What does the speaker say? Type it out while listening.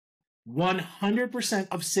100%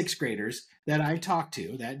 of sixth graders that I talked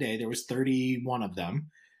to that day, there was 31 of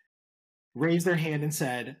them, raised their hand and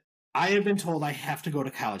said, I have been told I have to go to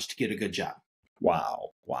college to get a good job.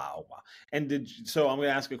 Wow. And so I'm going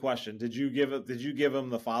to ask a question. Did you give them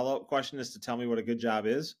the follow-up question as to tell me what a good job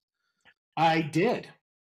is? I did.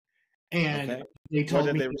 And they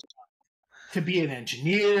told me to be an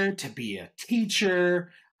engineer, to be a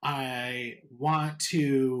teacher. I want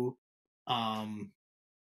to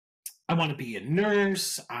be a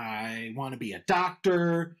nurse. I want to be a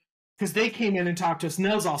doctor. Because they came in and talked to us, and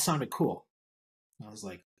those all sounded cool. I was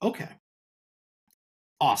like, okay,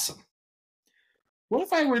 awesome. What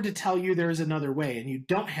if I were to tell you there is another way and you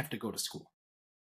don't have to go to school?